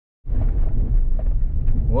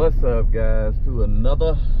What's up, guys, to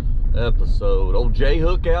another episode. Old J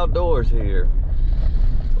Hook Outdoors here.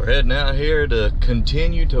 We're heading out here to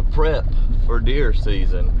continue to prep for deer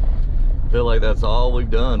season. I feel like that's all we've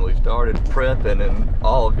done. We started prepping in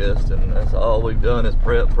August, and that's all we've done is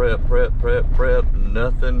prep.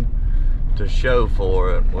 Nothing to show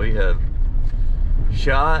for it. We have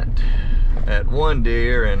shot at one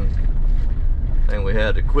deer, and I think we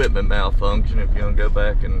had equipment malfunction. If you want to go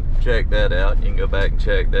back and check that out, you can go back and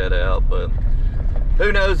check that out. But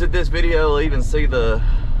who knows if this video will even see the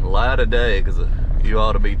light of day, because you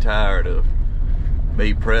ought to be tired of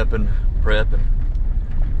me prepping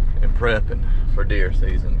for deer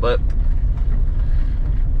season. But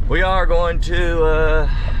we are going to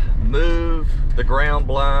move the ground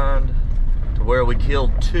blind to where we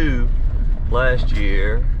killed 2 last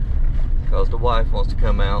year, because the wife wants to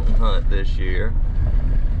come out and hunt this year.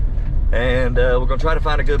 And we're gonna try to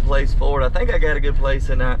find a good place for it. I think I got a good place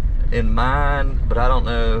in mind, but I don't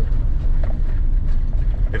know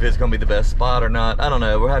if it's gonna be the best spot or not. I don't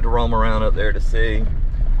know. We'll have to roam around up there to see.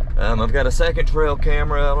 I've got a second trail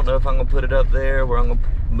camera. I don't know if I'm gonna put it up there where I'm gonna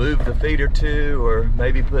move the feeder to, or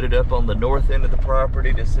maybe put it up on the north end of the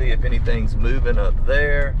property to see if anything's moving up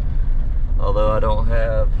there. Although I don't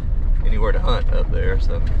have anywhere to hunt up there,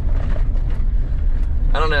 so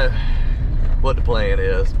I don't know what the plan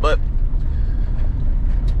is, but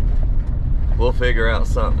we'll figure out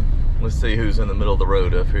something. Let's see who's in the middle of the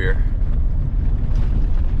road up here.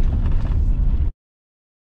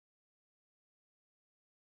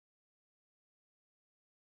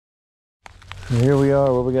 Here we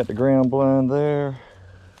are, where we got the ground blind there,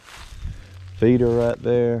 feeder right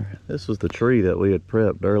there. This was the tree that we had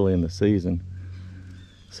prepped early in the season.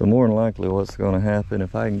 So more than likely what's going to happen,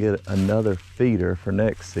 if I can get another feeder for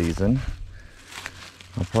next season,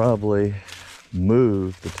 I'll probably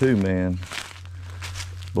move the 2-man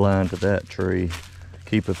blind to that tree,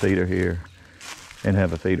 keep a feeder here, and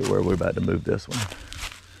have a feeder where we're about to move this one.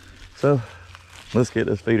 So let's get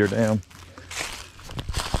this feeder down,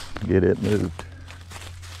 get it moved.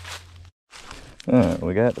 All right,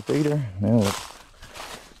 we got the feeder. Now let's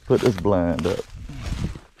put this blind up.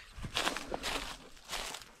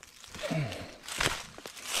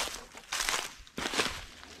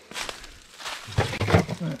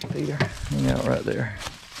 Feeder, hang out right there.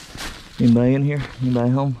 Anybody in here? Anybody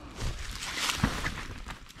home?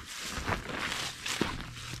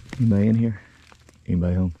 Anybody in here?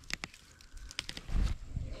 Anybody home?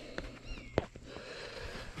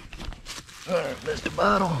 All right, Mr.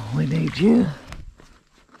 Bottle, we need you.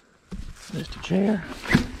 Mr. Chair,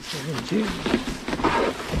 we need you.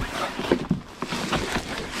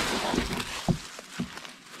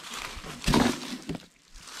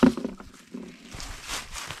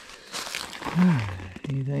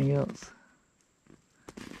 Anything else?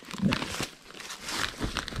 No.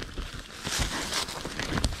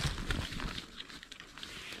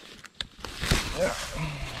 Yeah.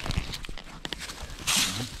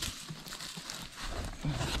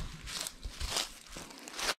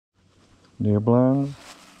 Deer blinds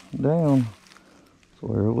down. That's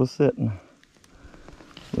where it was sitting.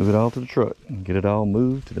 Move it all to the truck and get it all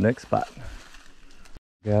moved to the next spot.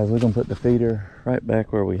 Guys, we're gonna put the feeder right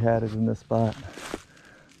back where we had it in this spot.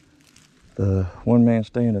 The 1-man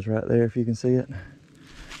stand is right there, if you can see it.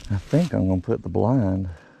 I think I'm gonna put the blind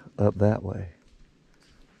up that way.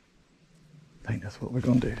 I think that's what we're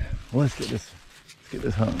gonna do. Well, let's get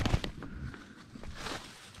this hung.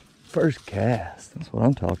 First cast, that's what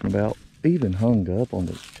I'm talking about. Even hung up on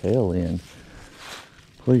the tail end.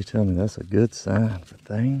 Please tell me that's a good sign for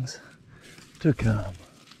things to come.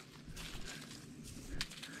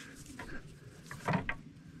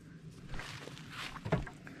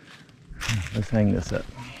 Let's hang this up.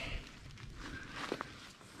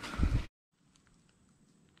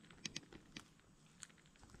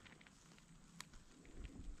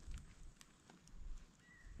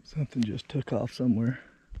 Something just took off somewhere.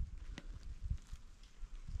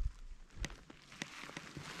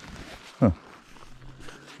 Huh.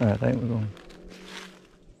 All right, I think we're going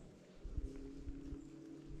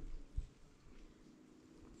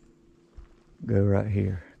to go right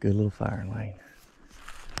here. Good little firing lane.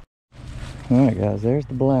 All right, guys, there's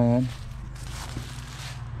the blind.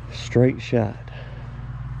 Straight shot.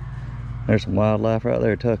 There's some wildlife right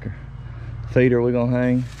there, Tucker. Feeder we're gonna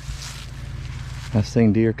hang. I've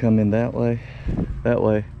seen deer come in that way.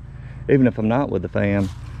 Even if I'm not with the fam,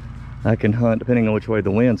 I can hunt depending on which way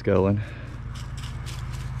the wind's going.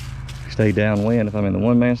 Stay downwind if I'm in the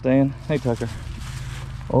 1-man stand. Hey, Tucker.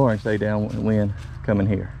 Or I can stay downwind coming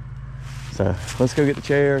here. So let's go get the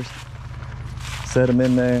chairs, set them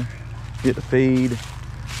in there, get the feed,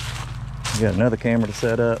 got another camera to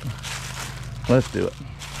set up. Let's do it.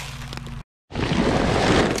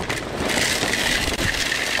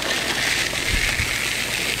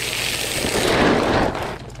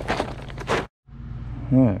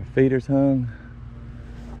 All right, feeder's hung.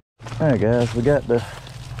 All right, guys, we got the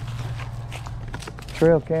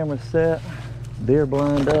trail camera set, deer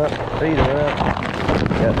blind up, feeder up.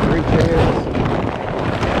 Got 3 chairs.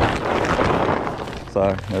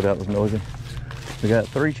 Sorry, no, that was noisy. We got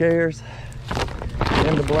 3 chairs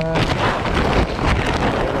in the blind.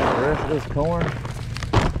 The rest of this corn.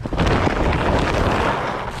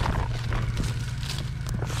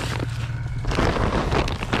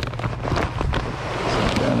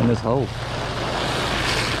 Down in this hole.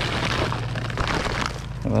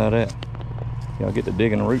 How about that? Y'all get to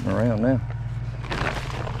digging and rooting around now.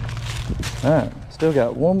 Alright, still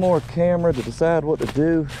got one more camera to decide what to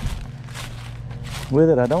do with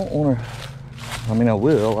it. I don't want to, I mean I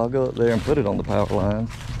will, I'll go up there and put it on the power lines.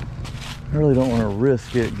 I really don't want to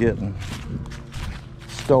risk it getting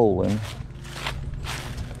stolen.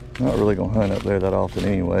 I'm not really going to hunt up there that often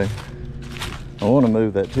anyway. I want to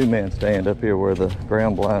move that 2-man stand up here where the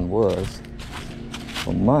ground blind was.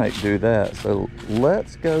 I might do that. So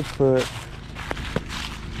let's go put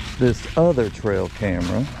this other trail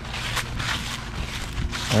camera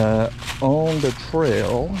on the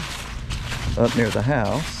trail up near the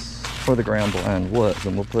house where the ground blind was,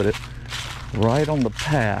 and we'll put it right on the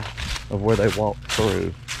path of where they walked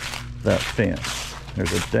through that fence.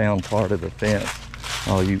 There's a down part of the fence.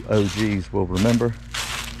 All you OGs will remember.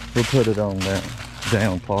 We'll put it on that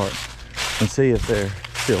down part and see if they're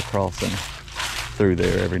still crossing through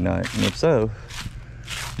there every night. And if so,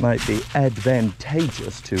 might be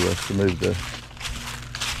advantageous to us to move the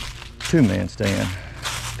 2-man stand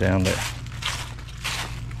down there.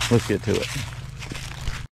 Let's get to it.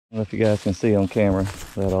 I don't know if you guys can see on camera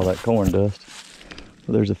about all that corn dust.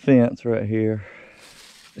 But there's a fence right here.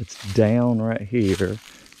 It's down right here. You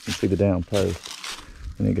can see the down post.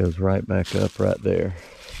 And it goes right back up right there.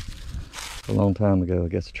 A long time ago, I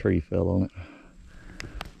guess a tree fell on it.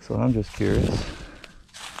 So I'm just curious.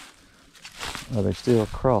 Are they still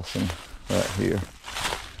crossing right here?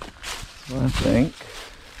 Well, I think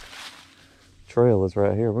trail is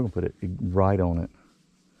right here. We're gonna put it right on it.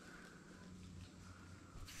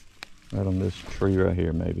 Right on this tree right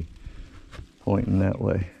here, maybe. Pointing that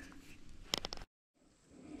way.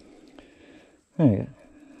 Hey,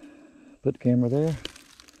 put the camera there.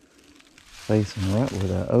 Facing right where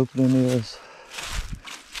that opening is.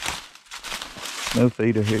 No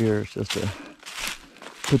feeder here, it's just a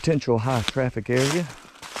potential high traffic area,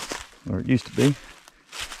 or it used to be.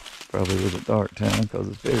 Probably was a dark time because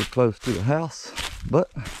it's very close to the house, but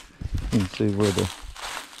you can see where the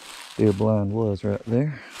deer blind was right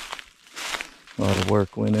there. A lot of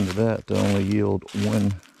work went into that to only yield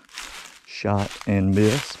 1 shot and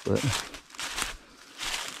miss, but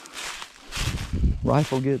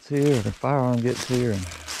rifle gets here, or firearm gets here in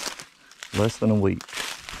less than a week.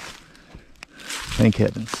 Thank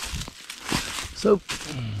heavens. So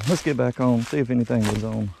let's get back on, see if anything was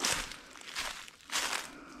on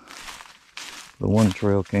the one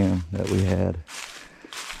trail cam that we had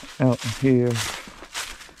out here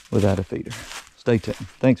without a feeder. Stay tuned.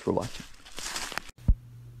 Thanks for watching.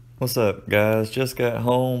 What's up, guys? Just got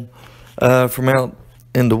home from out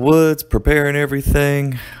in the woods preparing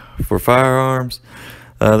everything for firearms.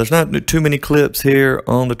 There's not too many clips here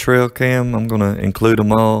on the trail cam. I'm going to include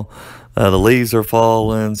them all. The leaves are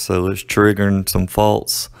falling, so it's triggering some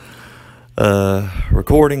false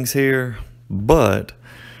recordings here, but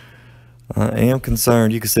I am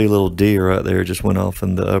concerned. You can see a little deer right there, just went off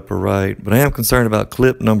in the upper right, but I am concerned about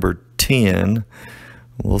clip number 10.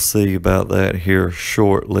 We'll see about that here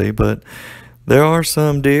shortly, but there are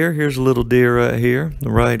some deer. Here's a little deer right here,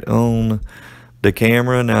 right on the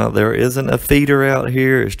camera. Now, there isn't a feeder out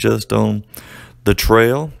here. It's just on the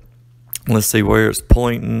trail. Let's see where it's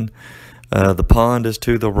pointing. The pond is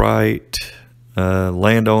to the right.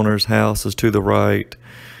 Landowner's house is to the right.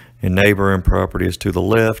 And neighboring property is to the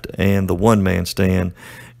left. And the 1-man stand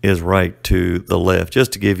is right to the left.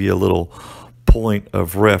 Just to give you a little point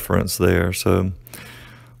of reference there. So,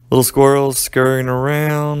 little squirrels scurrying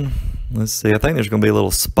around. Let's see. I think there's going to be a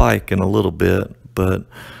little spike in a little bit, but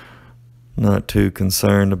not too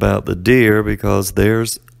concerned about the deer because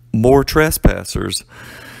there's more trespassers.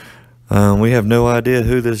 We have no idea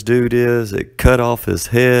who this dude is. It cut off his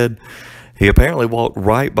head. He apparently walked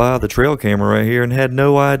right by the trail camera right here and had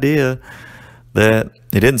no idea that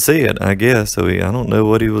he didn't see it, I guess. So I don't know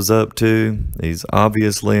what he was up to. He's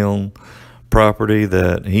obviously on property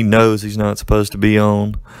that he knows he's not supposed to be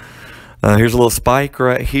on. Here's a little spike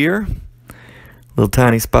right here. Little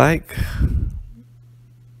tiny spike.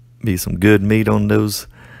 Be some good meat on those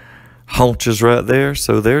haunches right there.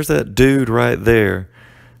 So there's that dude right there.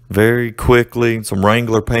 Very quickly, some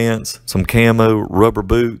Wrangler pants, some camo rubber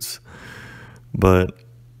boots. But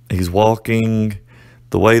he's walking,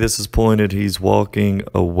 the way this is pointed, he's walking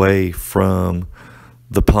away from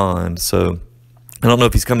the pond. So I don't know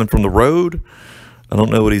if he's coming from the road. I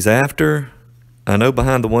don't know what he's after. I know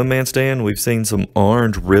behind the one-man stand, we've seen some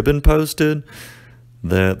orange ribbon posted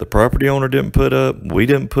that the property owner didn't put up. We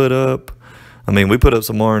didn't put up. I mean, we put up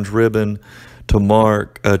some orange ribbon to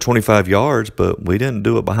mark 25 yards, but we didn't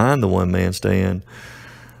do it behind the one-man stand.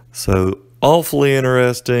 So awfully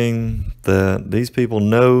interesting that these people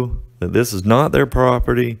know that this is not their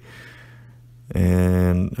property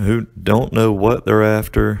and who don't know what they're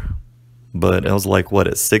after. But it was like, what,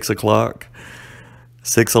 at 6 o'clock,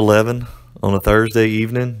 6:11 on a Thursday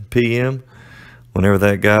evening, p.m., whenever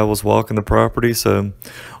that guy was walking the property. So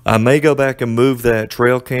I may go back and move that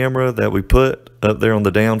trail camera that we put up there on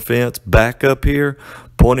the down fence back up here,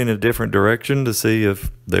 pointing a different direction to see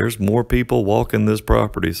if there's more people walking this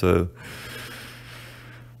property. So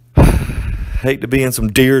hate to be in some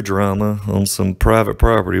deer drama on some private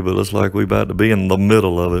property, but looks like we about to be in the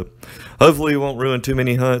middle of it. Hopefully it won't ruin too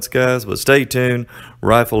many hunts, guys, but stay tuned.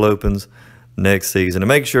 Rifle opens next season, and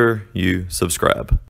make sure you subscribe.